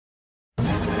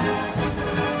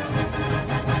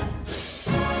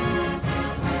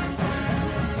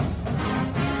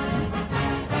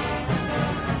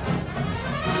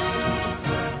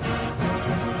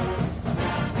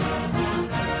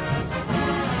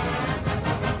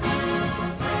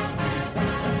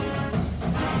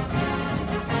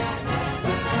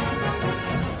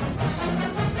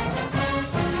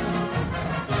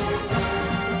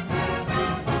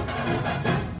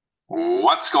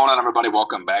What's going on, everybody?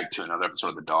 Welcome back to another episode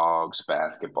of the Dogs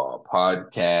Basketball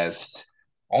Podcast.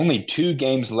 Only two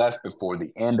games left before the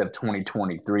end of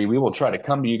 2023. We will try to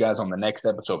come to you guys on the next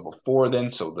episode before then,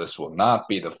 so this will not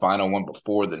be the final one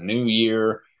before the new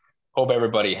year. Hope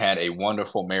everybody had a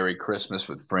wonderful Merry Christmas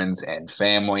with friends and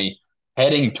family.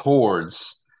 Heading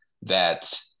towards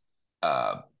that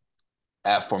uh,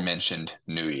 aforementioned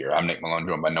new year. I'm Nick Malone,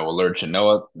 joined by Noah Lurch. And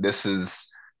Noah, this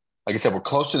is like I said, we're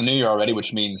close to the new year already,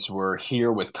 which means we're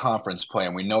here with conference play,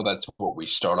 and we know that's what we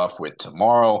start off with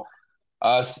tomorrow.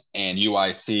 Us and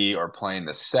UIC are playing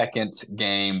the second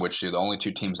game, which are the only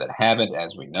two teams that haven't,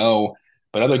 as we know.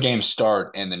 But other games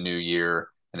start in the new year,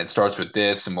 and it starts with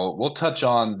this, and we'll touch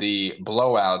on the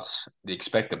blowouts, the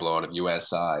expected blowout of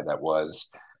USI that was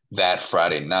that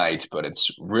Friday night. But it's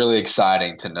really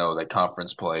exciting to know that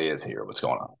conference play is here. What's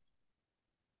going on?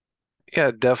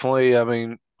 Yeah, definitely. I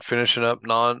mean, finishing up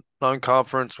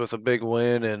non-conference with a big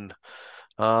win, and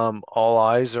all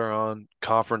eyes are on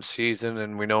conference season,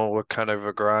 and we know what kind of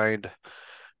a grind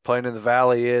playing in the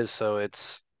Valley is. So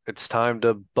it's time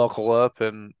to buckle up,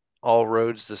 and all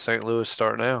roads to St. Louis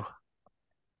start now.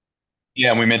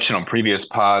 Yeah, and we mentioned on previous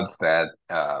pods that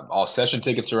all session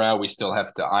tickets are out. We still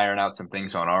have to iron out some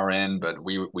things on our end, but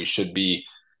we should be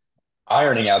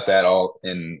ironing out that all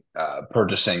in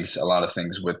purchasing a lot of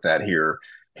things with that here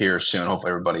soon.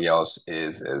 Hopefully, everybody else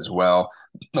is as well.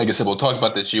 Like I said, we'll talk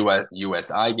about this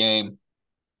USI game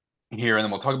here, and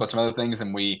then we'll talk about some other things.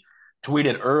 And we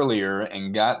tweeted earlier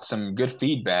and got some good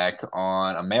feedback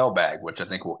on a mailbag, which I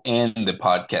think we'll end the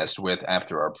podcast with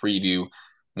after our preview.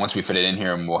 Once we fit it in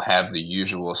here, and we'll have the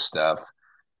usual stuff.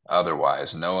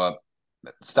 Otherwise, Noah,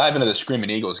 let's dive into the Screaming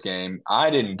Eagles game. I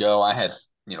didn't go. I had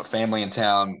family in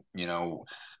town.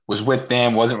 Was with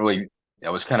them. Wasn't really. I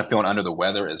was kind of feeling under the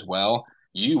weather as well.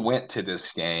 You went to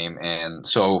this game, and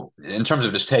so in terms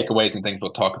of just takeaways and things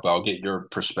we'll talk about, I'll get your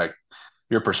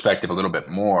perspective a little bit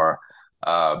more.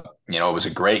 It was a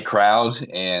great crowd,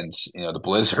 and the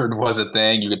blizzard was a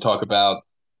thing. You could talk about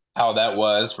how that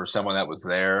was for someone that was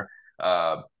there.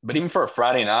 But even for a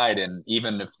Friday night, and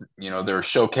even if they're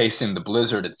showcasing the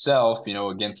blizzard itself,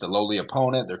 against a lowly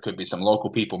opponent, there could be some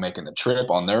local people making the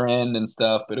trip on their end and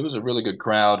stuff. But it was a really good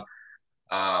crowd.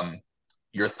 Um,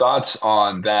 your thoughts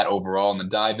on that overall, and then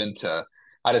dive into.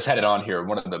 I just had it on here.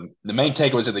 One of the main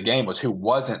takeaways of the game was who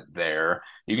wasn't there.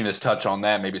 You can just touch on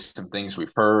that, maybe some things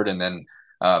we've heard, and then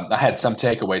I had some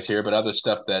takeaways here, but other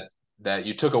stuff that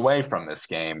you took away from this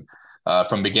game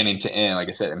from beginning to end. Like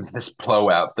I said, and this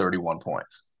blowout, 31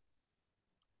 points.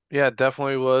 Yeah, it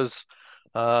definitely was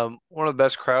one of the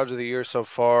best crowds of the year so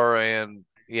far, and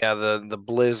yeah, the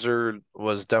blizzard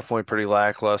was definitely pretty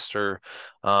lackluster.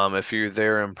 If you're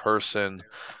there in person.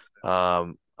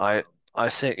 I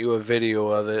sent you a video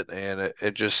of it, and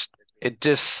it just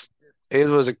it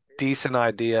was a decent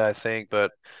idea, I think,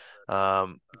 but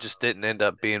just didn't end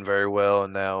up being very well.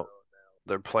 And now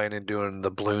they're planning doing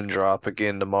the balloon drop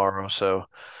again tomorrow, so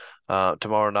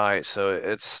tomorrow night.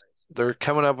 So they're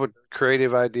coming up with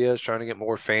creative ideas, trying to get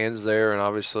more fans there, and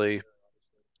obviously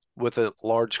with a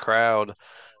large crowd,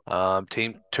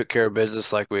 team took care of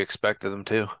business like we expected them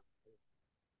to.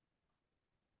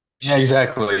 Yeah,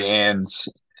 exactly. And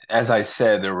as I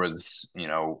said, there was,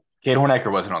 Kate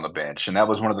Hornecker wasn't on the bench, and that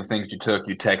was one of the things you took.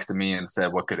 You texted me and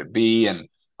said, "What could it be?" And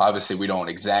obviously, we don't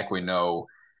exactly know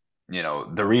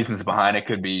the reasons behind it.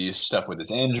 Could be stuff with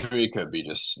his injury, could be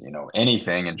just,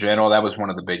 anything in general. That was one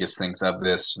of the biggest things of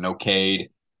this. No Cade.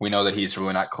 We know that he's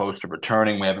really not close to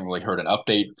returning. We haven't really heard an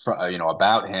update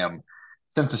about him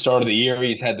since the start of the year.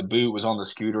 He's had the boot, was on the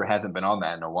scooter, hasn't been on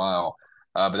that in a while.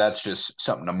 But that's just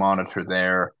something to monitor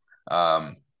there.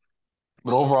 Um,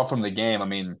 but overall from the game, I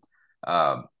mean,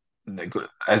 uh,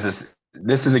 as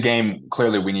this is a game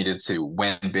clearly we needed to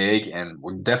win big, and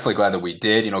we're definitely glad that we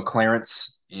did.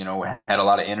 Clarence, had a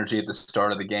lot of energy at the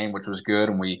start of the game, which was good,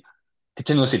 and we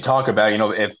continuously talk about,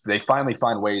 if they finally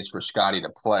find ways for Scotty to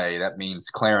play, that means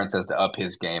Clarence has to up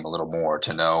his game a little more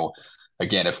to know.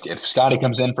 Again, if Scotty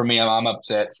comes in for me, I'm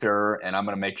upset, sure, and I'm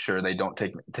going to make sure they don't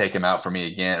take him out for me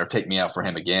again or take me out for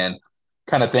him again,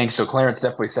 kind of thing. So Clarence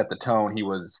definitely set the tone. He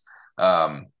was,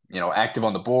 active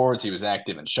on the boards. He was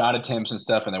active in shot attempts and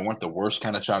stuff, and they weren't the worst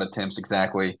kind of shot attempts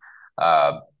exactly.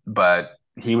 But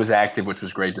he was active, which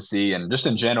was great to see. And just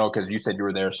in general, because you said you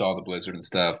were there, saw the blizzard and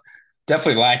stuff,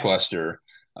 definitely lackluster.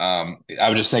 I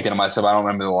was just thinking to myself, I don't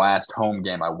remember the last home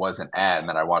game I wasn't at and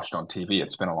that I watched on TV.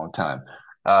 It's been a long time.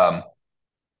 Um,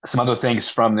 some other things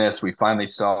from this, we finally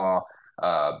saw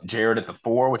Jared at the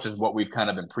four, which is what we've kind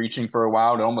of been preaching for a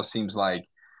while. It almost seems like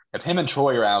if him and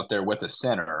Troy are out there with a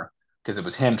center, because it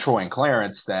was him, Troy, and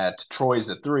Clarence, that Troy's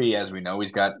the three, as we know,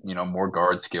 he's got more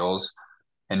guard skills,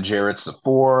 and Jarrett's the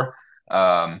 4,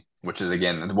 which is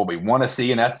again what we want to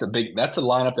see, and that's a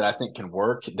lineup that I think can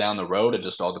work down the road. It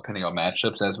just all depending on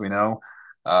matchups, as we know.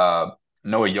 Uh,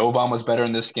 Noah Jovan was better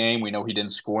in this game. We know he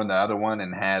didn't score in the other one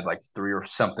and had like 3 or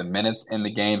something minutes in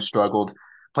the game, struggled.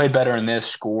 Played better in this,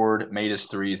 scored, made his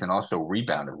threes, and also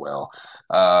rebounded well.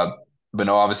 Uh, but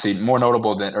no, obviously more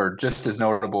notable than, or just as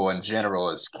notable in general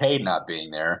as Cade not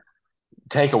being there,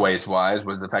 takeaways wise,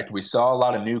 was the fact that we saw a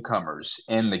lot of newcomers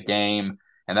in the game,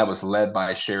 and that was led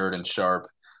by Sheridan Sharp.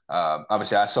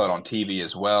 Obviously, I saw it on TV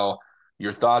as well.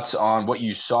 Your thoughts on what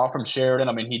you saw from Sheridan?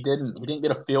 I mean, he didn't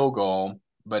get a field goal,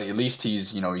 but at least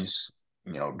he's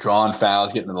drawn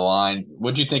fouls, getting to the line.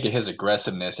 What do you think of his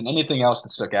aggressiveness and anything else that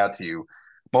stuck out to you,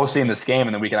 mostly in this game?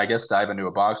 And then we can, I guess, dive into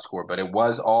a box score. But it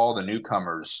was all the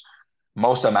newcomers,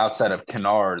 most of them outside of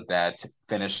Kennard, that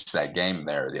finished that game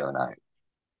there the other night.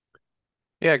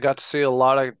 Yeah, got to see a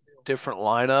lot of different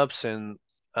lineups and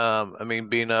I mean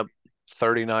being up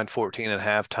 39-14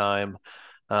 at halftime,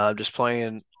 just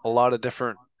playing a lot of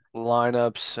different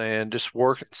lineups and just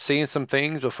seeing some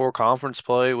things before conference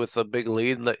play with the big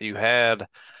lead that you had.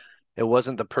 It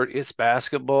wasn't the prettiest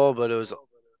basketball, but it was,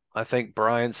 I think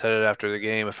Brian said it after the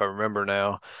game, if I remember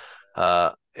now.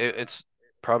 It's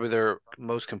probably their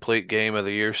most complete game of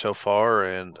the year so far,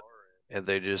 and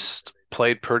they just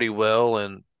played pretty well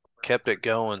and kept it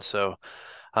going. So,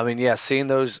 I mean, yeah, seeing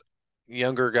those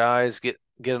younger guys get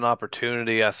an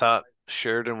opportunity, I thought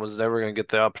Sheridan was never going to get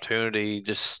the opportunity. He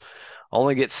just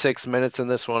only get 6 minutes in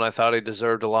this one. I thought he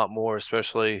deserved a lot more,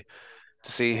 especially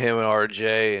to see him and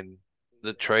RJ and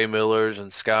the Trey Millers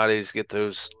and Scotties get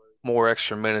those more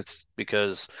extra minutes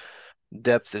because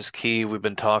depth is key. We've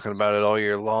been talking about it all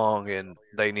year long, and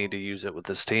they need to use it with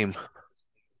this team.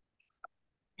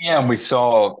 Yeah, and we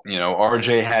saw,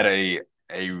 RJ had a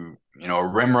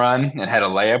rim run and had a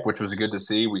layup, which was good to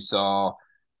see. We saw,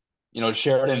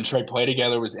 Sheridan and Trey play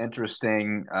together was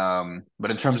interesting.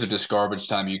 But in terms of just garbage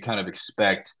time, you kind of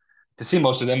expect to see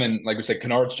most of them. And like we said,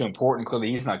 Kennard's too important.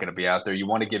 Clearly, he's not going to be out there. You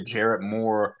want to give Jarrett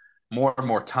more and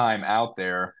more time out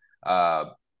there.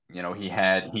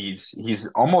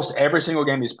 He's almost every single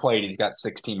game he's played, he's got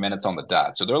 16 minutes on the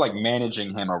dot. So they're like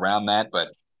managing him around that. But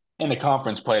in the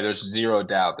conference play, there's zero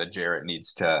doubt that Jarrett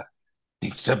needs to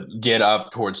get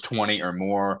up towards 20 or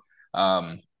more.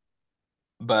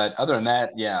 But other than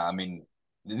that, yeah, I mean,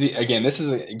 again, this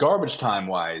is garbage time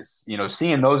wise,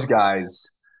 seeing those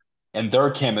guys and their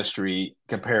chemistry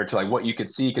compared to like what you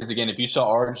could see. Because again, if you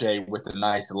saw RJ with a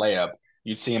nice layup,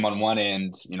 you'd see him on one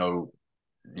end,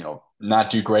 not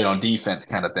do great on defense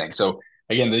kind of thing. So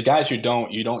again, the guys you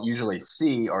don't usually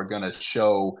see are going to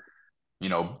show,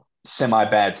 semi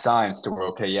bad signs to where,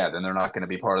 okay, yeah, then they're not going to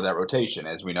be part of that rotation.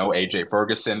 As we know, AJ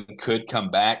Ferguson could come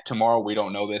back tomorrow. We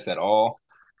don't know this at all.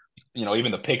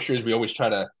 Even the pictures, we always try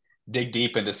to dig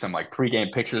deep into some like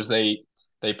pregame pictures they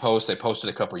post. They posted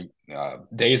a couple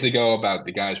days ago about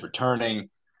the guys returning,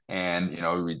 and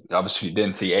we obviously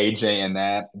didn't see AJ in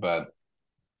that, but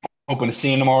hoping to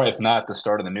see him tomorrow. If not, the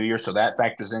start of the new year, so that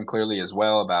factors in clearly as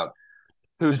well about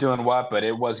who's doing what. But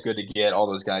it was good to get all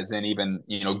those guys in. Even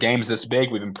games this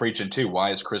big, we've been preaching too.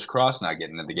 Why is Chris Cross not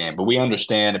getting in the game? But we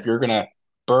understand if you're gonna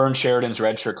burn Sheridan's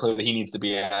red shirt, clearly he needs to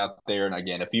be out there. And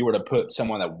again, if you were to put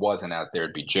someone that wasn't out there,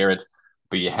 it'd be Jarrett.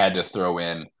 But you had to throw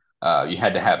in. You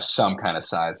had to have some kind of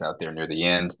size out there near the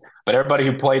end. But everybody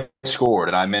who played scored.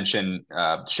 And I mentioned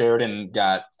Sheridan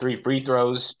got 3 free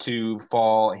throws to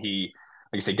fall. He,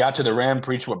 like I said, got to the rim,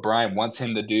 preached what Brian wants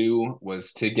him to do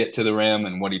was to get to the rim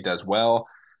and what he does well.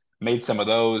 Made some of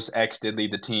those. X did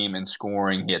lead the team in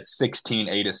scoring. He had 16,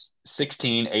 8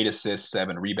 assists,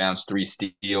 7 rebounds, 3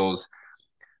 steals.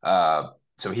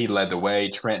 So he led the way.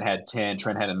 Trent had 10.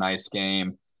 Trent had a nice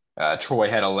game. Troy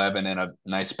had 11 and a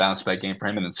nice bounce back game for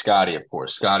him. And then Scotty, of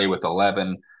course. Scotty with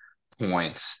 11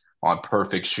 points on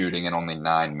perfect shooting in only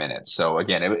 9 minutes. So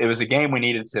again, it was a game we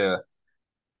needed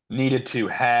to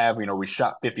have. We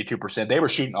shot 52%. They were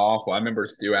shooting awful. I remember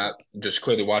throughout just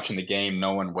clearly watching the game,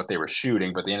 knowing what they were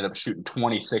shooting, but they ended up shooting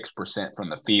 26% from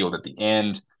the field at the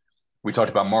end. We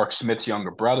talked about Mark Smith's younger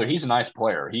brother. He's a nice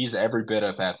player. He's every bit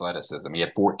of athleticism. He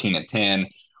had 14 and 10,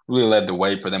 really led the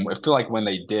way for them. I feel like when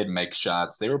they did make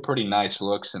shots, they were pretty nice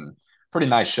looks and pretty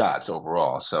nice shots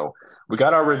overall. So we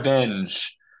got our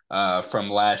revenge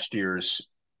from last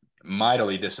year's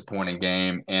mightily disappointing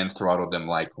game and throttled them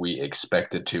like we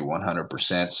expected to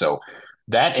 100%. So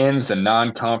that ends the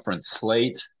non-conference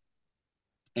slate.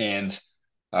 And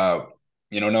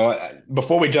Noah,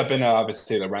 before we jump into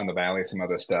obviously around the valley, some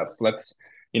other stuff,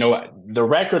 the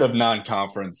record of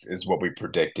non-conference is what we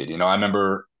predicted. I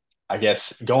remember, I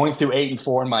guess, going through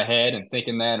 8-4 in my head and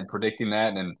thinking that and predicting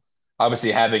that. And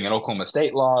obviously having an Oklahoma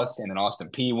State loss and an Austin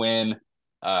P win.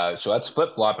 So that's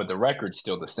flip flop, but the record's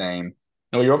still the same.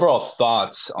 Your overall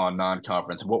thoughts on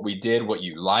non-conference, what we did, what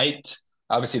you liked.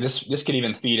 Obviously, this could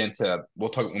even feed into we'll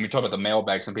talk when we talk about the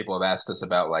mailbag. Some people have asked us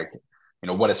about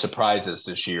what a surprise is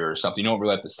this year or something. You don't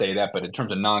really have to say that, but in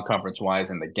terms of non-conference wise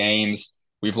in the games,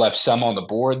 we've left some on the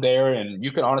board there, and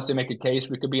you could honestly make a case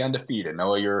we could be undefeated.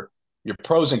 Noah, your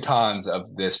pros and cons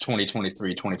of this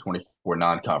 2023-2024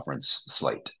 non-conference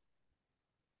slate.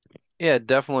 Yeah,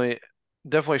 definitely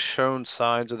shown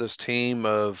signs of this team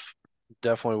of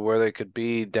definitely where they could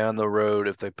be down the road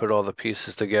if they put all the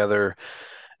pieces together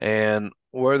and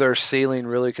where their ceiling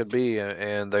really could be.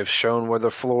 And they've shown where the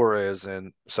floor is,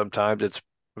 and sometimes it's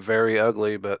very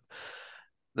ugly, but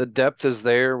the depth is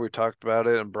there. We talked about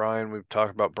it, and we've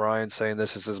talked about Brian saying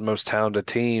this is his most talented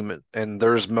team. And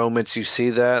there's moments you see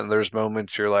that, and there's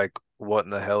moments you're like, what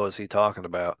in the hell is he talking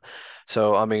about?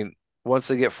 So, I mean, once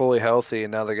they get fully healthy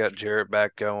and now they got Jarrett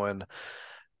back going,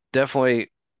 definitely.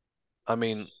 I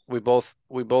mean, we both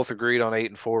agreed on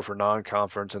 8-4 for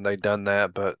non-conference, and they done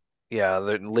that. But yeah,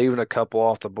 they're leaving a couple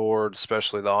off the board,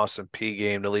 especially the Austin P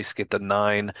game, to at least get the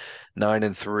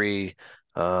 9-3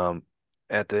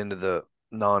 at the end of the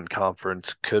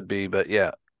non-conference could be. But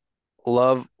yeah,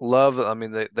 love. I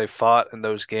mean, they fought in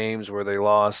those games where they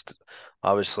lost.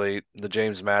 Obviously, the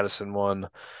James Madison one,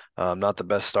 not the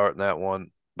best start in that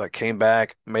one, but came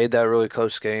back, made that really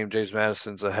close game. James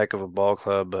Madison's a heck of a ball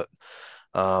club, but.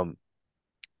 Um,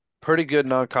 Pretty good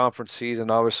non-conference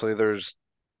season. Obviously, there's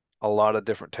a lot of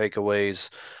different takeaways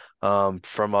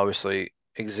from obviously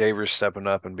Xavier stepping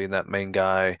up and being that main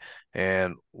guy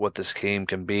and what this team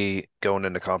can be going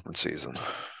into conference season.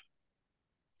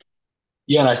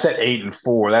 Yeah, and I said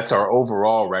 8-4. That's our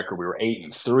overall record. We were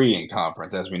 8-3 in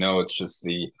conference. As we know, it's just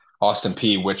the Austin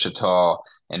P, Wichita,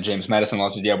 and James Madison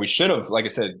losses. Yeah, we should have, like I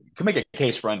said, could make a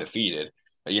case for undefeated.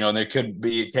 And there could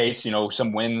be a case,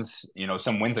 some wins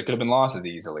that could have been losses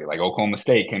easily. Like Oklahoma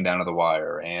State came down to the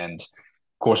wire. And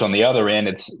of course, on the other end,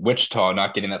 it's Wichita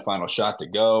not getting that final shot to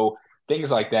go, things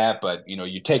like that. But,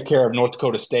 you take care of North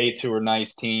Dakota States, who are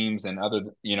nice teams, and other,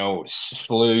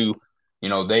 SLU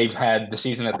they've had the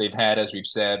season that they've had, as we've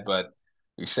said, but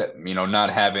we said, not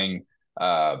having,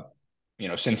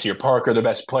 Sincere Parker, their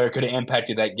best player, could have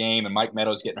impacted that game, and Mike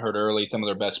Meadows getting hurt early, some of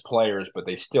their best players, but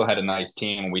they still had a nice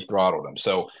team, and we throttled them.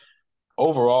 So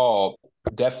overall,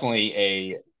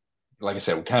 definitely like I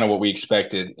said, kind of what we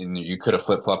expected, and you could have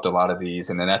flip flopped a lot of these,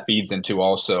 and then that feeds into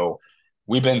also.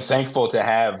 We've been thankful to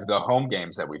have the home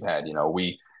games that we've had.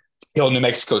 We killed New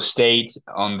Mexico State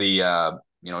on the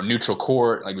neutral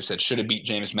court. Like we said, should have beat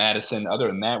James Madison. Other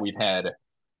than that, we've had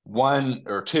one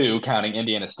or two, counting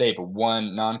Indiana State, but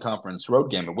one non-conference road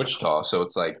game at Wichita. So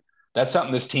it's like that's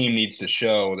something this team needs to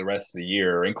show the rest of the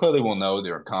year. And clearly, we'll know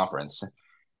they're in conference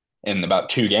in about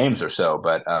 2 games or so.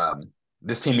 But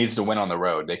this team needs to win on the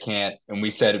road. They can't. And we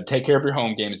said take care of your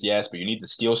home games, yes, but you need to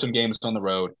steal some games on the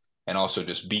road and also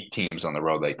just beat teams on the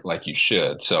road like you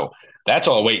should. So that's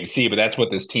all wait and see. But that's what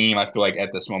this team, I feel like,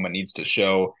 at this moment needs to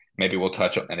show. Maybe we'll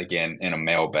touch on it again in a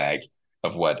mailbag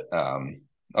of what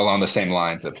along the same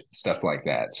lines of stuff like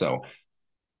that. So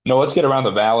no, let's get around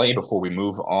the valley before we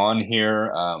move on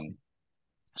here.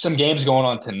 Some games going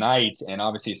on tonight, and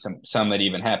obviously some that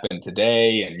even happened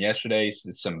today and yesterday.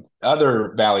 Some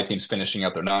other Valley teams finishing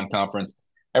out their non-conference.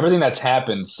 Everything that's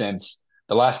happened since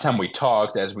the last time we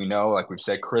talked, as we know, like we've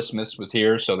said, Christmas was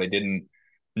here, so they didn't.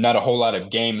 Not a whole lot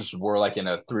of games were like in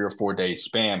a 3 or 4 day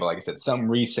span, but like I said, some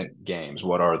recent games.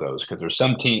 What are those? Because there's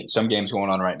some games going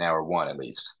on right now, or one at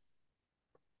least.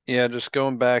 Yeah, just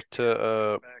going back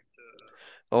to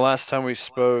the last time we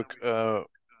spoke,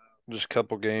 just a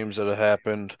couple games that have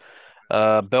happened.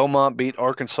 Belmont beat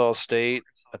Arkansas State,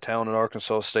 a talented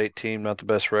Arkansas State team, not the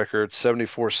best record,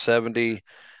 74-70.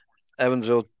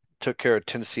 Evansville took care of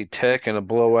Tennessee Tech in a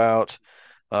blowout.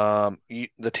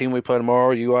 The team we play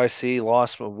tomorrow, UIC,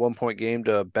 lost a 1 point game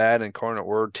to a bad Incarnate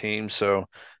Word team, so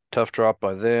tough drop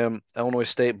by them. Illinois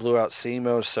State blew out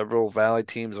SEMO. Several Valley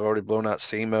teams have already blown out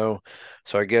SEMO,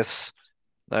 so I guess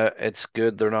it's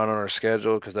good they're not on our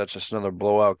schedule because that's just another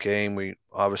blowout game. We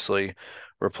obviously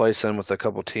replaced them with a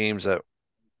couple teams that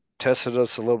tested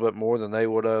us a little bit more than they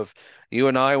would have.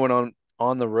 UNI went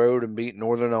on the road and beat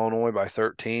Northern Illinois by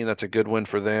 13. That's a good win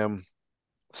for them.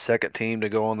 Second team to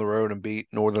go on the road and beat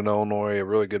Northern Illinois, a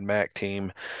really good MAC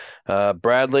team.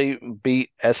 Bradley beat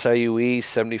SIUE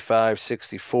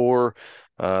 75-64.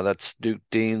 That's Duke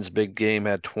Dean's big game,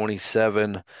 had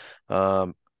 27.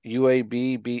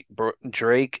 UAB beat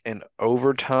Drake in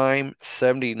overtime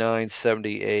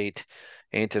 79-78.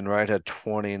 Anton Wright had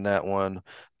 20 in that one.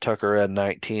 Tucker had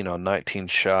 19 on 19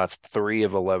 shots, 3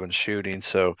 of 11 shooting.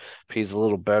 So if he's a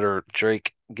little better,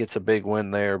 Drake gets a big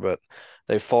win there, but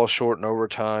they fall short in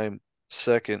overtime.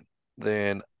 Second,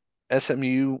 then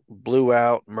SMU blew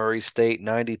out Murray State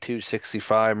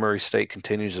 92-65. Murray State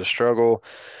continues to struggle.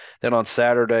 Then on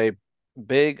Saturday,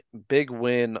 big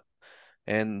win.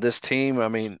 And this team, I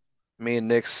mean, me and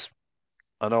Nick's,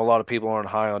 I know a lot of people aren't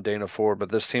high on Dana Ford,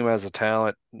 but this team has a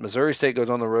talent. Missouri State goes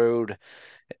on the road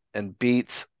and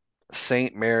beats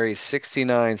St. Mary's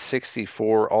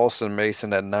 69-64. Austin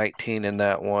Mason had 19 in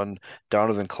that one.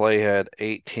 Donovan Clay had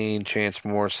 18. Chance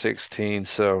Moore 16.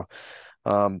 So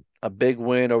a big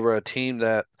win over a team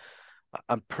that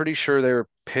I'm pretty sure they were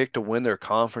picked to win their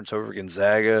conference over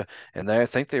Gonzaga, and I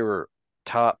think they were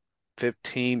top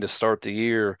 15 to start the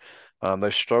year. They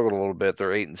struggled a little bit. They're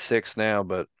 8-6 now,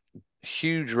 but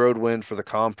huge road win for the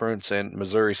conference and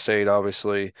Missouri State,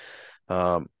 obviously.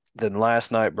 Then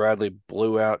last night, Bradley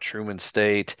blew out Truman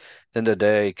State. Then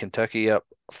today, Kentucky up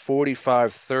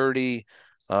 45-30.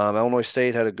 Illinois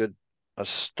State had a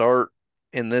start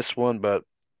in this one, but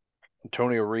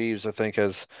Antonio Reeves, I think,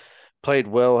 has played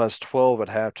well, has 12 at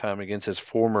halftime against his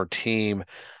former team.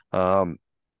 Um,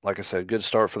 like I said, good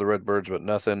start for the Redbirds, but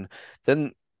nothing.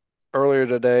 Then earlier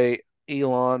today,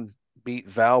 Elon beat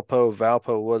Valpo.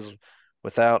 Valpo was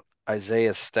without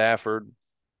Isaiah Stafford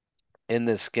in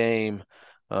this game.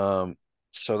 Um,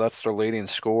 so that's their leading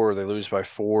scorer. They lose by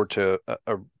 4 to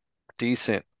a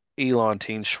decent Elon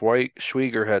team.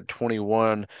 Schweiger had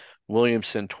 21,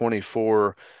 Williamson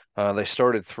 24. They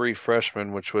started 3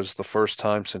 freshmen, which was the first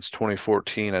time since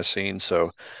 2014 I've seen.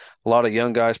 So a lot of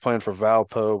young guys playing for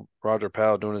Valpo. Roger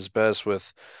Powell doing his best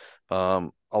with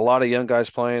a lot of young guys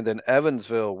playing. Then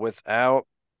Evansville without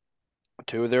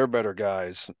 2 of their better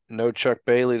guys. No Chuck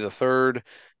Bailey the third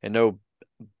and no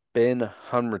Ben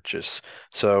Hunrichs.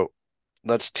 So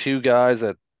that's 2 guys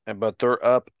but they're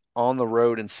up on the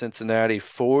road in Cincinnati,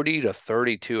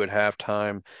 40-32 at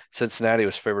halftime. Cincinnati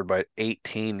was favored by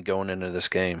 18 going into this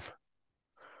game.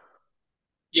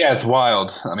 Yeah, it's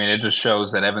wild. I mean, it just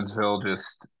shows that Evansville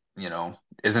just,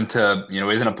 isn't a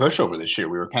pushover this year.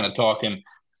 We were kind of talking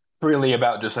freely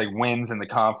about just like wins in the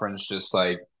conference, just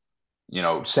like,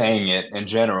 saying it in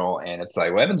general. And it's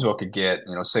like, well, Evansville could get,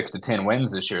 6 to 10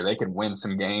 wins this year. They could win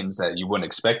some games that you wouldn't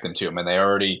expect them to. I mean, they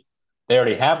already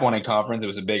have one in conference. It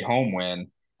was a big home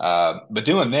win. But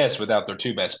doing this without their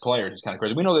 2 best players is kind of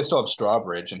crazy. We know they still have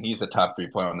Strawbridge, and he's a top 3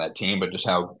 player on that team, but just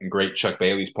how great Chuck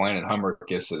Bailey's playing and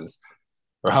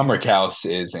Hummerkaus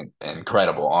is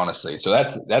incredible, honestly. So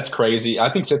that's crazy.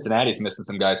 I think Cincinnati's missing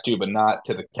some guys too, but not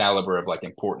to the caliber of like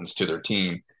importance to their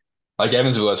team like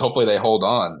Evansville is. Hopefully they hold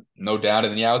on, no doubt.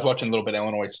 And yeah, I was watching a little bit of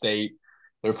Illinois State.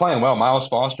 They were playing well. Miles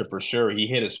Foster for sure. He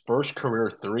hit his first career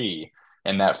 3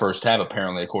 in that first half,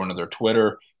 apparently, according to their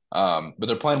Twitter. But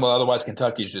they're playing well. Otherwise,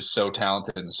 Kentucky's just so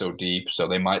talented and so deep, so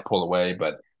they might pull away.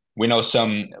 But we know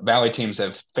some Valley teams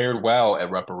have fared well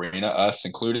at Rupp Arena, us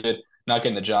included. Not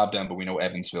getting the job done, but we know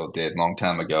Evansville did a long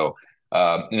time ago.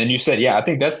 And then you said, yeah, I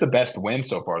think that's the best win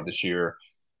so far this year.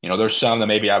 There's some that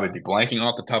maybe I would be blanking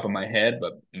off the top of my head,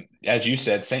 but as you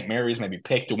said, St. Mary's maybe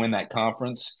picked to win that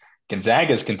conference.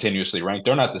 Gonzaga's continuously ranked.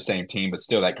 They're not the same team, but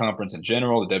still that conference in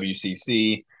general, the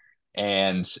WCC.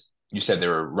 And you said they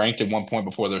were ranked at one point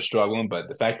before they're struggling, but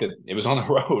the fact that it was on the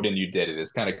road and you did it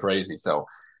is kind of crazy. So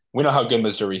we know how good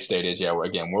Missouri State is. Yeah,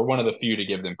 we're one of the few to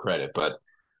give them credit, but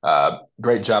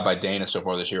great job by Dana so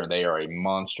far this year, and they are a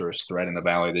monstrous threat in the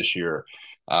Valley this year.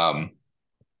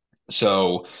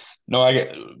 So no,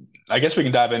 I guess we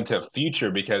can dive into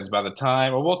future because by the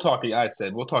time, well, we'll talk. I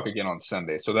said we'll talk again on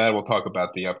Sunday, so that we'll talk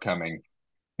about the upcoming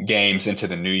games into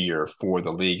the new year for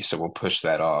the league. So we'll push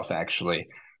that off. Actually,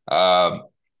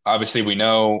 obviously we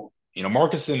know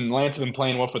Marcus and Lance have been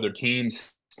playing well for their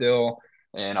teams still,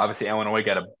 and obviously Illinois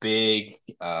got a big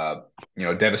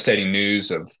devastating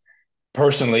news of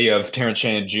personally of Terrence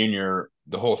Shannon Jr.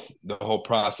 The whole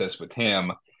process with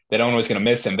him. That Illinois is going to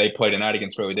miss him. They play tonight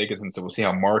against Fairleigh Dickinson, so we'll see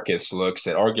how Marcus looks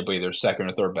at arguably their second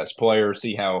or third best player.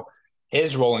 See how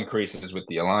his role increases with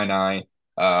the Illini.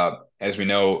 As we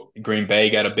know, Green Bay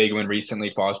got a big win recently.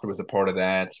 Foster was a part of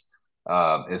that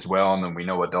as well, and then we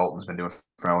know what Dalton's been doing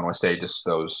for Illinois State. Just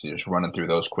running through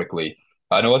those quickly.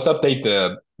 Now let's update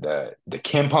the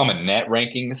KEN-POM and net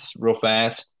rankings real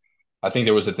fast. I think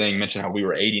there was a thing mentioned how we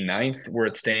were 89th where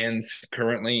it stands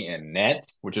currently in net,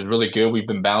 which is really good. We've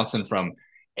been bouncing from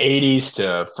 80s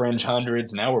to fringe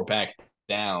hundreds. Now we're back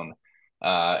down.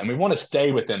 And we want to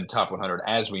stay within top 100,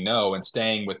 as we know, and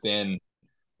staying within,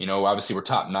 obviously we're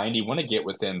top 90, want to get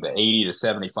within the 80 to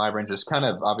 75 range, just kind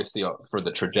of obviously for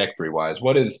the trajectory wise.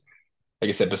 What is like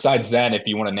I said, besides that, if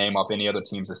you want to name off any other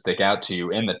teams that stick out to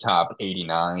you in the top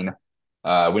 89,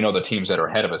 we know the teams that are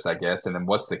ahead of us, I guess. And then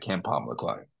what's the KEN-POM look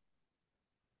like?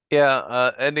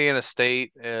 Yeah, Indiana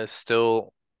State is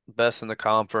still best in the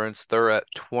conference. They're at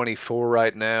 24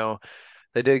 right now.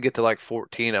 They did get to like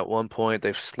 14 at one point.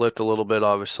 They've slipped a little bit,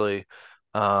 obviously.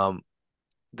 Um,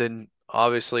 then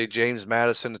obviously James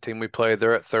Madison, the team we played,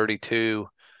 they're at 32.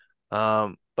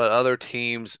 But other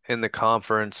teams in the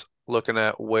conference, looking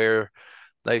at where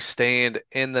they stand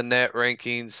in the net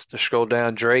rankings, to scroll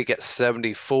down, Drake at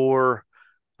 74.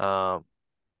 Um,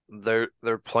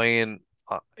 they're playing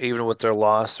even with their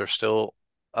loss, they're still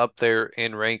up there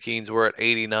in rankings. We're at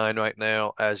 89 right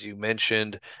now, as you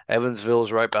mentioned.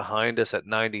 Evansville's right behind us at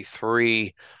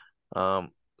 93.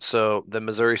 Um, so the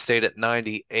Missouri State at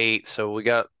 98. So we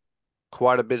got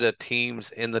quite a bit of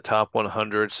teams in the top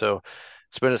 100. So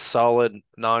it's been a solid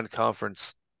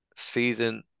non-conference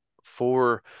season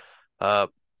for uh,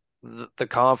 the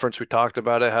conference. We talked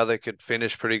about it, how they could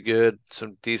finish pretty good,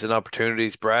 some decent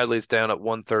opportunities. Bradley's down at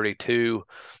 132.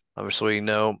 Obviously, you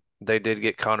know, they did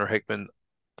get Connor Hickman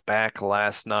back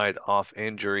last night off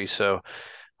injury, so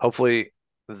hopefully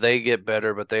they get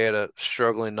better, but they had a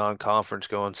struggling non-conference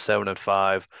going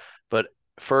 7-5. But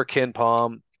for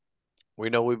KEN-POM, we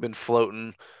know we've been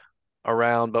floating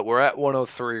around, but we're at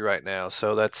 103 right now.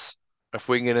 So that's if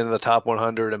we can get into the top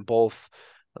 100 in both,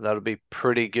 that would be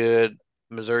pretty good.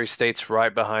 Missouri State's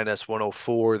right behind us,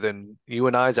 104. Then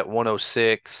UNI's at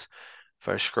 106. If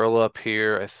I scroll up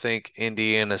here, I think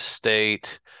Indiana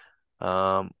State,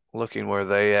 looking where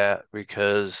they at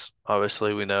because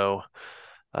obviously we know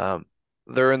um,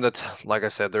 they're in the like I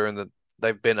said,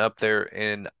 they've been up there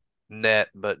in net,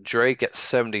 but Drake at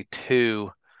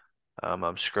 72. I'm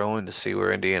scrolling to see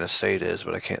where Indiana State is,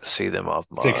 but I can't see them off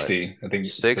my 60. I think it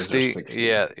says there's 60. 60.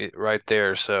 Yeah, right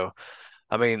there. So,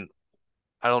 I mean,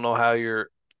 I don't know how you're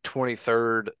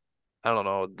 23rd. I don't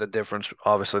know the difference.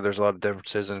 Obviously, there's a lot of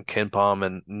differences in KEN-POM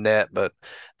and net, but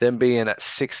them being at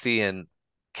 60 in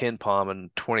KEN-POM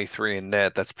and 23 in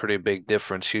net, that's pretty big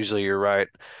difference. Usually, you're right,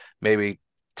 maybe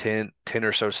 10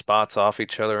 or so spots off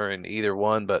each other in either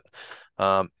one. But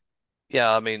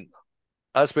yeah, I mean,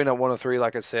 us being at 103,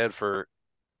 like I said, for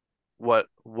what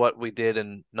we did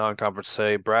in non-conference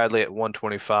say Bradley at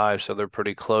 125, so they're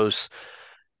pretty close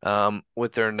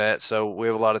with their net. So we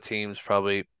have a lot of teams,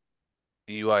 probably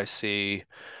UIC.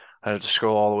 I have to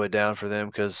scroll all the way down for them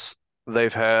because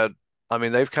they've had, I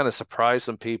mean, they've kind of surprised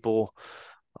some people,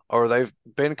 or they've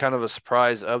been kind of a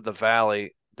surprise of the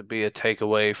Valley to be a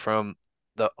takeaway from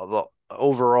the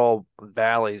overall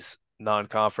Valley's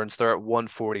non-conference. They're at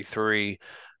 143.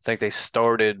 I think they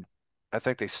started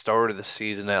the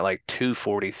season at like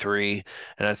 243,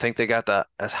 and I think they got to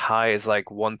as high as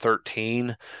like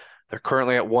 113. They're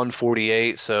currently at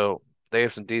 148, so they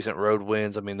have some decent road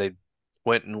wins. I mean, they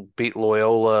went and beat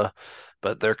Loyola,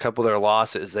 but their couple of their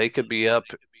losses, they could be up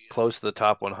close to the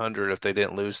top 100 if they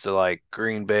didn't lose to like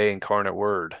Green Bay and Incarnate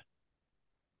Word.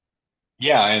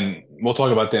 Yeah, and we'll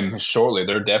talk about them shortly.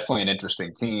 They're definitely an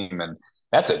interesting team, and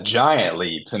that's a giant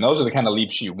leap. And those are the kind of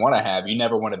leaps you want to have. You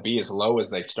never want to be as low as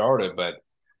they started, but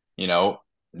you know,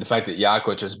 the fact that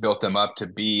Jaklic has built them up to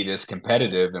be this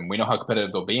competitive, and we know how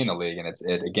competitive they'll be in the league.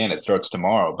 And again, it starts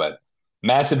tomorrow, but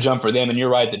massive jump for them. And you're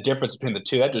right, the difference between the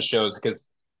two that just shows because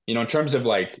in terms of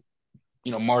like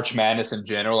March Madness in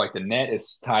general, like the net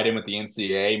is tied in with the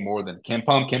NCAA more than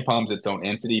KEN-POM. KEN-POM's its own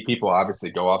entity. People obviously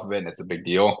go off of it, and it's a big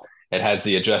deal. It has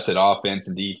the adjusted offense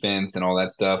and defense and all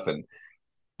that stuff. And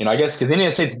I guess because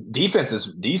Indiana State's defense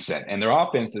is decent and their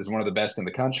offense is one of the best in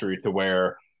the country to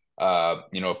where,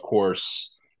 of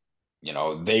course,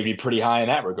 they'd be pretty high in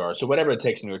that regard. So whatever it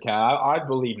takes into account, I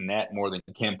believe net more than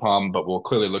KEN-POM, but we'll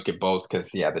clearly look at both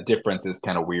because, yeah, the difference is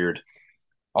kind of weird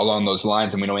along those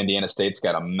lines. And we know Indiana State's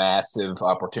got a massive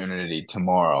opportunity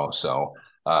tomorrow. So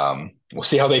we'll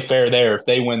see how they fare there. If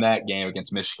they win that game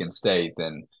against Michigan State,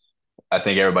 then I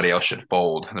think everybody else should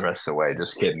fold the rest of the way.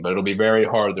 Just kidding. But it'll be very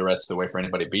hard the rest of the way for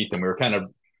anybody to beat them. We were kind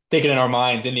of thinking in our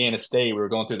minds, Indiana State, we were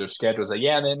going through their schedules like,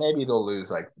 yeah, then maybe they'll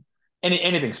lose. Like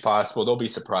anything's possible. They'll be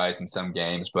surprised in some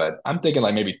games. But I'm thinking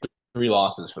like maybe three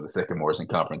losses for the Sycamores in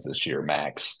conference this year,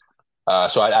 max.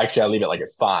 So I leave it like at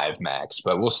five max,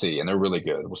 but we'll see. And they're really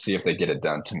good. We'll see if they get it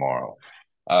done tomorrow.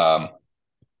 Um,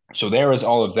 so there is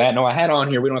all of that. No, I had on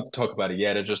here, we don't have to talk about it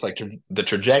yet. It's just like the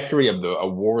trajectory of the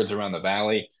awards around the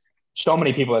Valley. So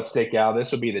many people that stick out.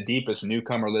 This will be the deepest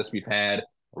newcomer list we've had,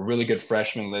 a really good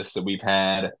freshman list that we've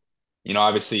had.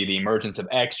 Obviously the emergence of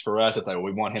X for us, it's like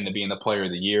we want him to be in the player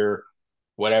of the year.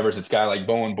 Whatever's it's a guy like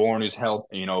Bowen Bourne who's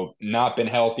not been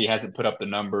healthy, hasn't put up the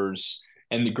numbers.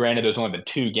 And granted, there's only been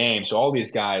two games, so all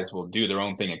these guys will do their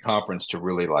own thing in conference to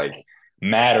really like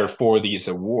matter for these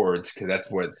awards because that's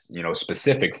what it's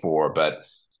specific for. But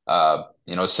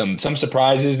some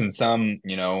surprises and some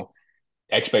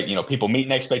people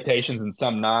meeting expectations and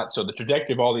some not. So the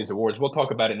trajectory of all these awards, we'll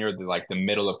talk about it near the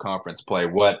middle of conference play,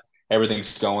 what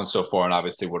everything's going so far, and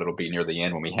obviously what it'll be near the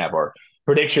end when we have our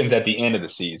predictions at the end of the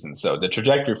season. So the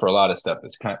trajectory for a lot of stuff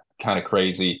is kind of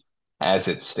crazy as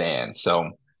it stands.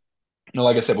 So,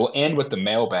 like I said, we'll end with the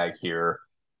mailbag here.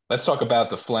 Let's talk about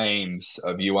the Flames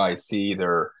of UIC.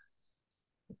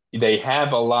 They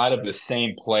have a lot of the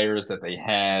same players that they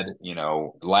had,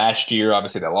 last year.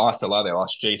 Obviously, they lost a lot. They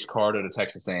lost Jace Carter to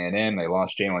Texas A&M. They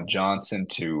lost Jalen Johnson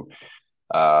to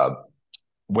uh,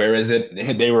 where is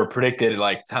it? They were predicted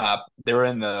like top. They were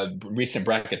in the recent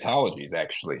bracketologies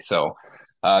actually. So,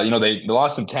 they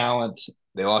lost some talent.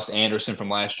 They lost Anderson from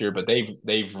last year, but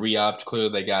they've re-upped.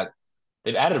 Clearly,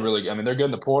 they've added really. I mean, they're good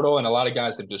in the portal, and a lot of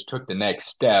guys have just took the next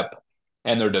step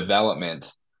in their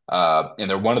development. And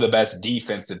they're one of the best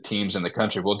defensive teams in the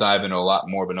country. We'll dive into a lot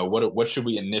more, but what should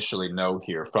we initially know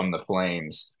here from the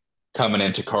Flames coming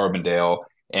into Carbondale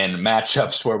and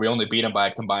matchups where we only beat them by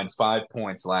a combined 5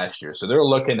 points last year? So they're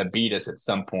looking to beat us at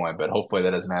some point, but hopefully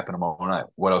that doesn't happen tomorrow night.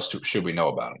 What else should we know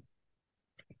about them?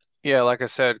 Yeah, like I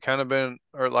said, kind of been,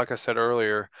 or like I said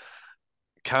earlier,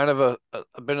 kind of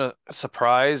been a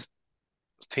surprise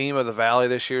team of the Valley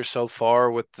this year so far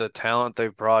with the talent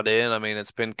they've brought in. I mean,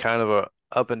 it's been kind of a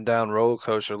up and down roller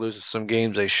coaster, losing some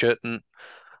games they shouldn't.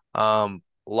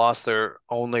 Lost their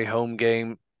only home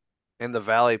game in the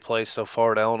Valley play so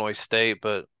far to Illinois State,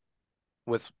 but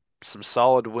with some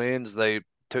solid wins, they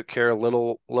took care of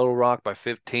Little Rock by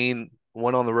 15,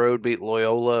 went on the road, beat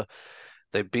Loyola.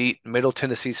 They beat Middle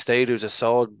Tennessee State, who's a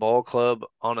solid ball club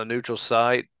on a neutral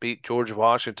site, beat George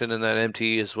Washington in that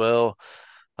MTE as well.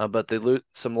 But they lose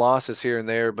some losses here and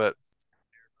there, but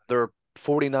they're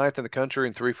 49th in the country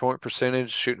in 3-point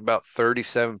percentage, shooting about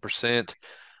 37%.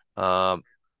 Um,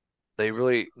 they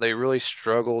really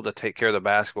struggle to take care of the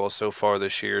basketball so far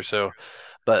this year. So,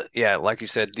 but yeah, like you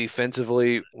said,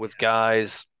 defensively with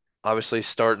guys obviously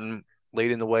starting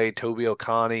leading the way, Toby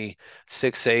Okani,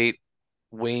 6'8"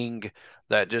 wing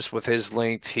that just with his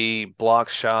length he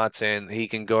blocks shots and he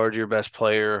can guard your best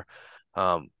player.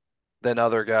 Um, then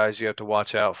other guys you have to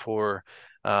watch out for.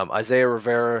 Isaiah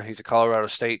Rivera, he's a Colorado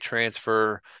State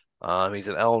transfer. He's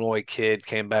an Illinois kid,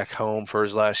 came back home for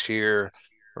his last year.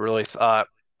 I really thought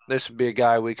this would be a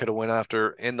guy we could have went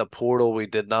after in the portal. We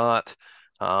did not.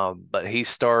 But he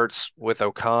starts with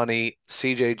Okani,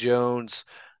 CJ Jones,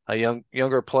 a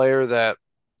younger player that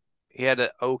he had an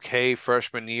okay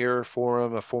freshman year for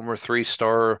him, a former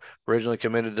three-star, originally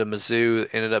committed to Mizzou,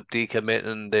 ended up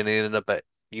decommitting, then he ended up at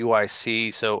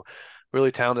UIC. So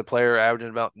really talented player, averaging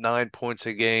about 9 points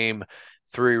a game,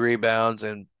 3 rebounds,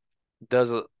 and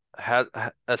does had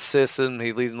assists, and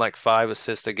he leads in like 5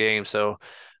 assists a game. So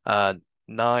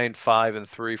 9, 5, and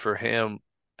 3 for him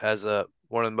as a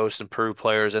one of the most improved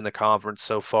players in the conference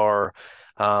so far.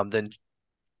 Then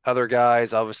other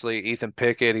guys, obviously Ethan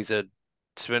Pickett, he's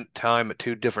spent time at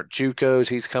two different JUCOs.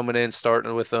 He's coming in,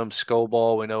 starting with them.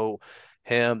 Skullball, we know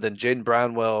him. Then Jaden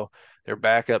Brownwell, their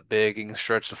backup big, he can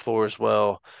stretch the floor as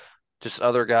well. Just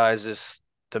other guys, just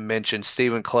to mention,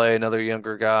 Stephen Clay, another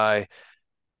younger guy.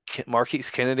 Marquise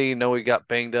Kennedy, know he got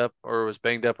banged up or was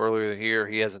banged up earlier in the year.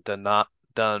 He hasn't not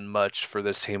done much for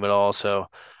this team at all. So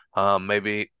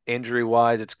maybe injury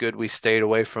wise, it's good we stayed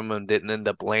away from him, didn't end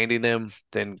up landing him.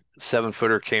 Then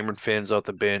 7-footer Cameron Finns off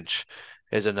the bench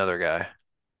is another guy.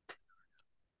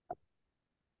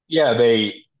 Yeah,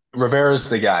 Rivera's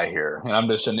the guy here, and I'm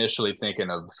just initially thinking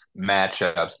of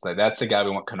matchups. Like that's the guy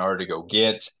we want Kennard to go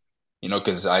get,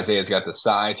 because Isaiah's got the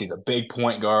size. He's a big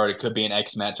point guard. It could be an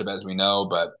X matchup, as we know,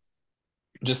 but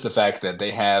just the fact that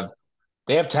they have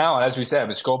talent, as we said. I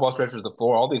mean, Scoball stretches the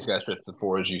floor. All these guys stretch the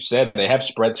floor, as you said. They have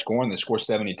spread scoring. They score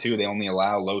 72. They only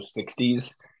allow low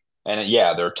 60s, and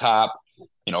yeah, they're top.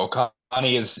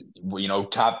 Connie is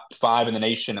top 5 in the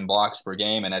nation in blocks per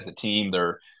game, and as a team,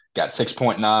 they're got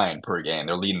 6.9 per game.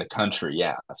 They're leading the country.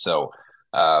 Yeah, so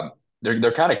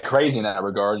they're kind of crazy in that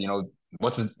regard.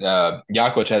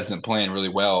 Jakovic has been playing really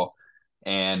well.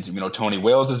 And Tony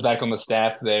Wills is back on the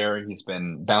staff there. He's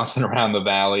been bouncing around the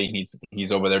valley.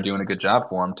 He's over there doing a good job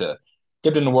for him to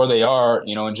get them to where they are.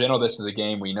 In general, this is a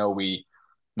game we know we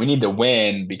need to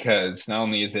win because not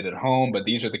only is it at home, but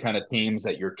these are the kind of teams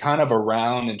that you're kind of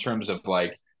around in terms of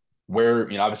like where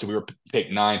obviously we were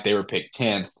picked ninth, they were picked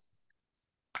 10th.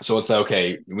 So it's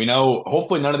okay. We know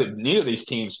hopefully neither of these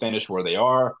teams finish where they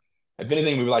are. If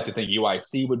anything, we would like to think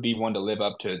UIC would be one to live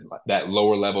up to that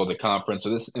lower level of the conference.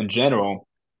 So this, in general,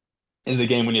 is a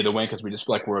game we need to win because we just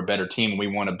feel like we're a better team and we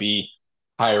want to be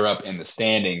higher up in the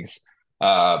standings.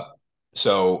 Uh,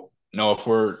 So, no, if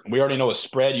we already know a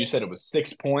spread. You said it was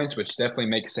 6 points, which definitely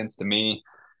makes sense to me.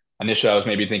 Initially, I was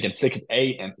maybe thinking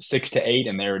 6-8 and 6-8,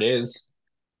 and there it is.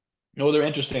 No, they're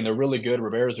interesting. They're really good.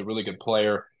 Rivera's a really good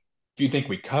player. Do you think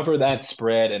we cover that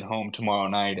spread at home tomorrow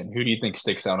night? And who do you think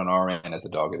sticks out on our end as a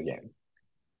dog of the game?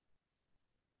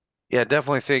 Yeah,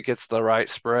 definitely think it's the right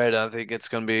spread. I think it's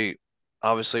going to be,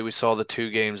 obviously, we saw the two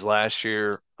games last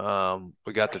year.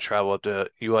 We got to travel up to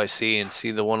UIC and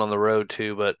see the one on the road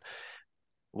too, but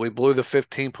we blew the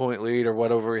 15-point lead or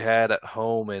whatever we had at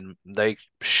home, and they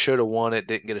should have won it,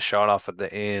 didn't get a shot off at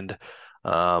the end.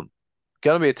 Um,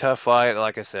 Gonna be a tough fight.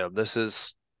 Like I said, this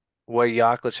is way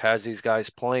Yaklich has these guys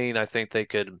playing. I think they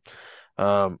could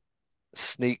um,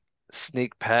 sneak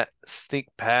sneak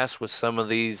past with some of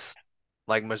these,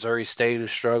 like Missouri State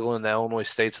is struggling, the Illinois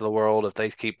States of the world, if they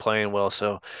keep playing well.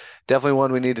 So definitely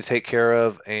one we need to take care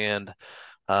of. And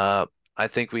uh, I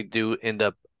think we do end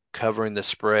up covering the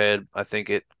spread. I think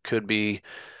it could be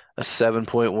a 7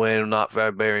 point win, not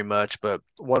very much, but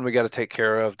one we got to take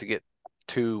care of to get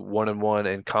to 1-1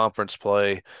 in conference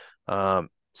play.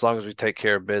 As long as we take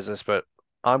care of business. But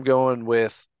I'm going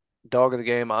with dog of the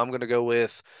game. I'm going to go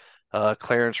with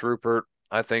Clarence Rupert.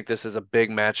 I think this is a big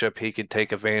matchup he can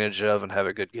take advantage of and have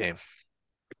a good game.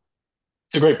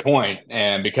 It's a great point.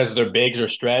 And because their bigs are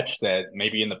stretched, that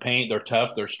maybe in the paint, they're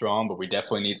tough, they're strong, but we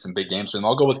definitely need some big games. And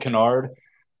I'll go with Kennard.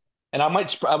 And I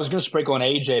was going to sprinkle on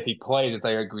AJ if he plays. It's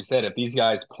like we said, if these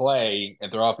guys play,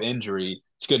 if they're off injury,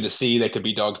 it's good to see they could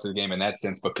be dogs to the game in that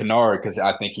sense. But Kennard, because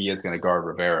I think he is going to guard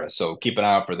Rivera. So keep an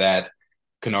eye out for that.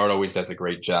 Kennard always does a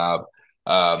great job.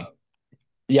 Um,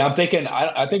 yeah, I'm thinking.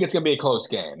 I think it's going to be a close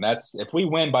game. That's if we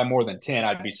win by more than 10,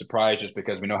 I'd be surprised just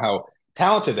because we know how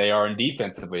talented they are and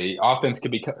defensively. Offense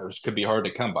could be hard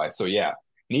to come by. So yeah,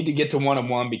 need to get to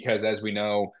 1-1 because as we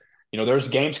know, there's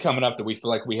games coming up that we feel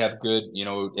like we have good,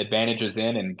 advantages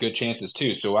in and good chances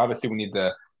too. So obviously we need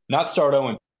to not start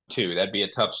 0-2. That'd be a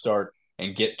tough start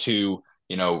and get to,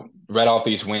 read off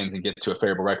these wins and get to a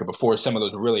favorable record before some of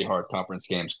those really hard conference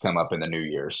games come up in the new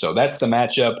year. So that's the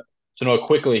matchup. So, no,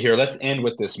 quickly here, let's end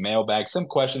with this mailbag. Some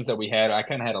questions that we had. I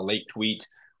kind of had a late tweet.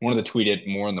 Wanted to tweet it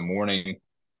more in the morning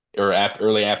or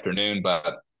early afternoon,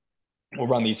 but we'll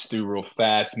run these through real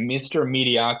fast. Mr.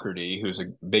 Mediocrity, who's a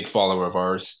big follower of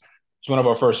ours, was one of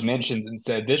our first mentions and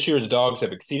said, "This year's dogs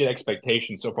have exceeded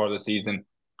expectations so far this season.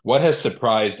 What has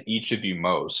surprised each of you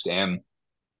most?" And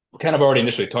we kind of already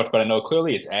initially talked about it. No,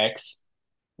 clearly it's X.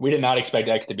 We did not expect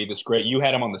X to be this great. You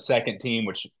had him on the second team,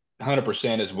 which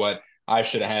 100% is what I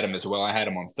should have had him as well. I had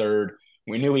him on third.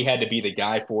 We knew he had to be the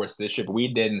guy for us this year, but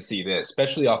we didn't see this,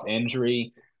 especially off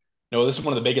injury. This is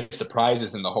one of the biggest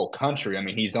surprises in the whole country. I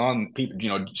mean, he's on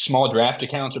people, small draft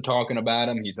accounts are talking about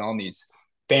him. He's on these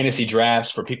fantasy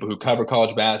drafts for people who cover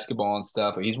college basketball and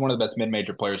stuff. He's one of the best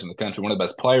mid-major players in the country, one of the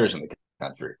best players in the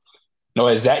country. No,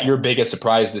 is that your biggest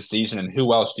surprise this season? And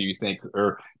who else do you think,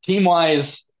 or team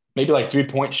wise, maybe like 3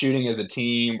 point shooting as a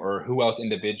team, or who else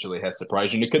individually has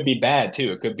surprised you? And it could be bad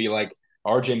too. It could be like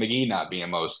RJ McGee not being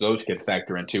most. Those could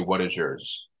factor into what is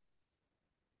yours.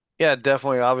 Yeah,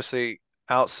 definitely. Obviously,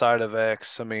 outside of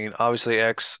X, I mean, obviously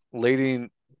X leading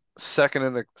second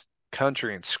in the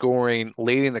country in scoring,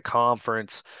 leading the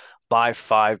conference by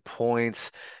 5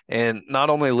 points, and not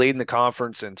only leading the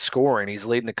conference in scoring, he's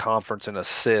leading the conference in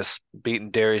assists,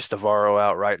 beating Darius DeVaro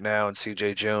out right now and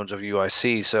CJ Jones of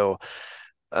UIC. So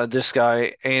this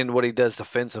guy and what he does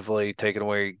defensively, taking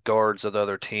away guards of the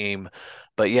other team.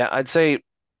 But yeah, I'd say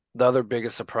the other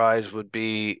biggest surprise would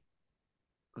be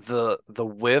the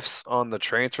whiffs on the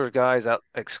transfer guys out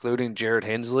excluding Jared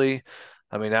Hensley.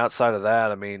 I mean, outside of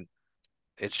that, I mean,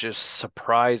 it's just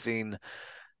surprising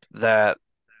that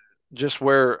just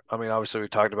where, I mean, obviously we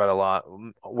talked about a lot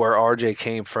where RJ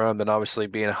came from, and obviously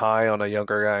being high on a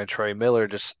younger guy and Trey Miller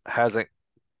just hasn't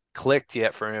clicked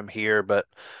yet for him here, but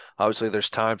obviously there's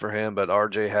time for him, but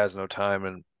RJ has no time,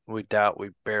 and we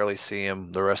barely see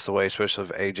him the rest of the way, especially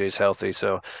if AJ's healthy.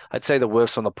 So I'd say the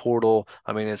whiffs on the portal,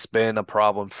 I mean, it's been a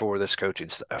problem for this coaching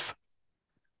staff.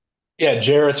 Yeah,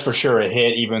 Jarrett's for sure a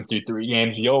hit even through 3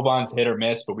 games. Jovan's hit or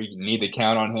miss, but we need to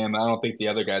count on him. I don't think the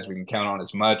other guys we can count on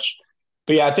as much.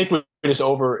 But yeah, I think we just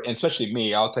over, and especially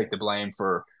me, I'll take the blame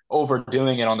for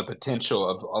overdoing it on the potential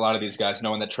of a lot of these guys,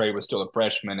 knowing that Trey was still a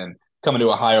freshman and coming to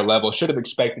a higher level. Should have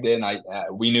expected it, and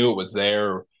we knew it was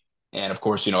there. And of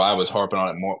course, I was harping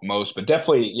on it most, but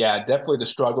definitely, yeah, definitely the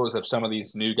struggles of some of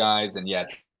these new guys, and yeah,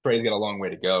 Trey's got a long way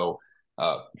to go.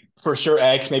 Uh, for sure,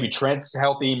 X, maybe Trent's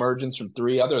healthy emergence from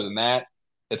three. Other than that,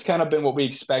 it's kind of been what we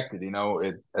expected,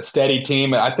 a steady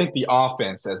team. I think the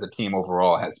offense as a team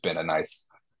overall has been a nice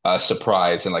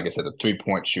surprise. And like I said, the 3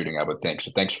 point shooting, I would think.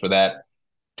 So thanks for that.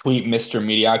 tweet Mr.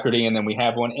 Mediocrity, and then we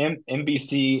have one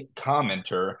MVC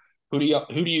commenter. Who do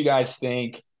you guys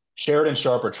think Sheridan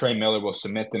Sharp or Trey Miller will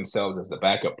submit themselves as the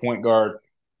backup point guard?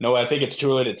 No, I think it's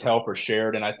too early to tell for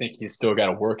Sheridan. I think he's still got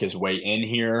to work his way in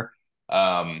here.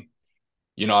 Um,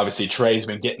 obviously Trey's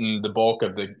been getting the bulk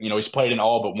of he's played in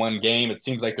all but one game. It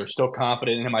seems like they're still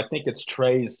confident in him. I think it's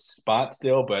Trey's spot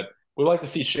still, but we'd like to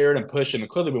see Sheridan push him. And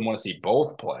clearly we want to see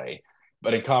both play.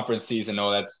 But in conference season,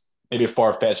 no, that's maybe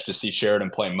far-fetched to see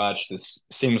Sheridan play much. This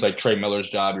seems like Trey Miller's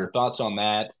job. Your thoughts on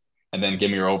that? And then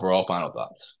give me your overall final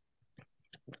thoughts.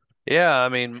 Yeah, I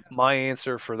mean, my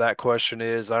answer for that question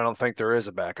is I don't think there is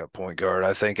a backup point guard.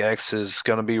 I think X is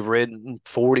going to be ridden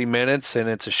 40 minutes, and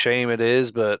it's a shame it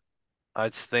is, but I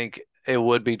just think it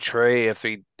would be Trey if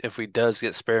he does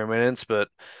get spare minutes. But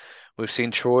we've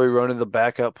seen Troy running the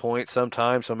backup point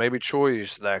sometimes, so maybe Troy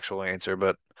is the actual answer.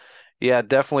 But yeah,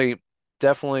 definitely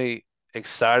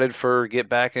excited for get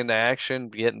back into action,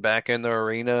 getting back in the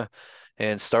arena,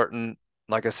 and starting,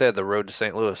 like I said, the road to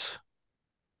St. Louis.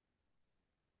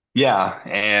 Yeah,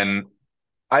 and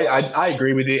I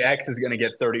agree with you. X is going to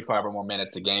get 35 or more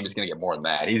minutes a game. He's going to get more than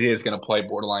that. He is going to play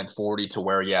borderline 40 to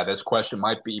where, yeah, this question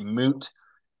might be moot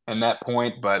in that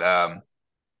point. But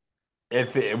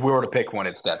if we were to pick one,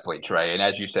 it's definitely Trey. And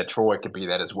as you said, Troy could be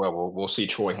that as well. We'll see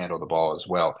Troy handle the ball as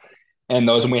well. And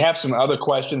we have some other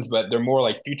questions, but they're more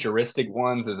like futuristic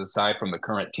ones as aside from the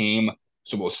current team.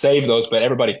 So we'll save those. But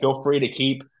everybody, feel free to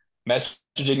keep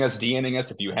messaging us, DMing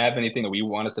us if you have anything that we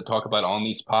want us to talk about on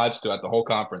these pods throughout the whole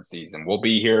conference season. We'll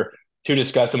be here to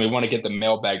discuss, and we want to get the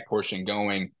mailbag portion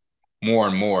going more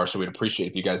and more. So we'd appreciate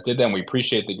if you guys did that. And we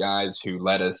appreciate the guys who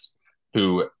let us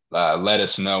know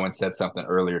and said something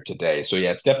earlier today. So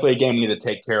yeah, it's definitely a game we need to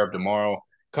take care of tomorrow.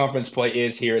 Conference play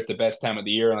is here. It's the best time of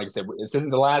the year. And like I said, this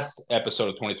isn't the last episode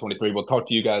of 2023. We'll talk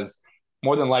to you guys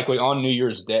more than likely on New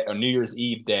Year's Day or New Year's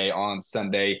Eve day on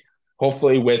Sunday,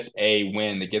 hopefully with a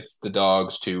win that gets the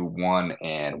Dogs to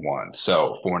 1-1.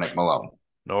 So for Nick Malone,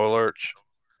 No lurch.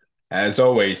 as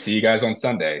always, see you guys on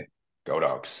Sunday. Go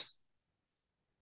Dogs.